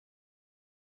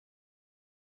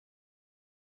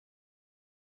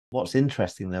What's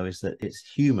interesting though is that it's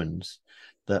humans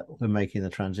that we're making the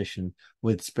transition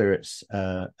with Spirit's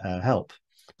help.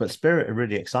 But Spirit are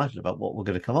really excited about what we're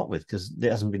going to come up with because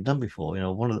it hasn't been done before. You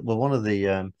know, we're one of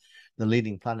the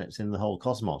leading planets in the whole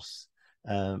cosmos.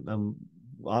 And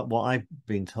what I've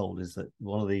been told is that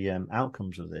one of the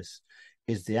outcomes of this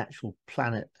is the actual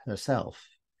planet herself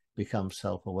becomes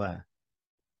self-aware.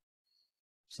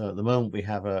 So at the moment we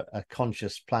have a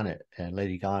conscious planet, and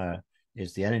Lady Gaia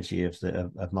is the energy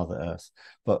of Mother Earth,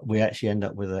 but we actually end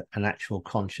up with an actual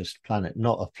conscious planet,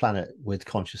 not a planet with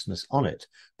consciousness on it,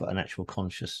 but an actual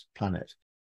conscious planet.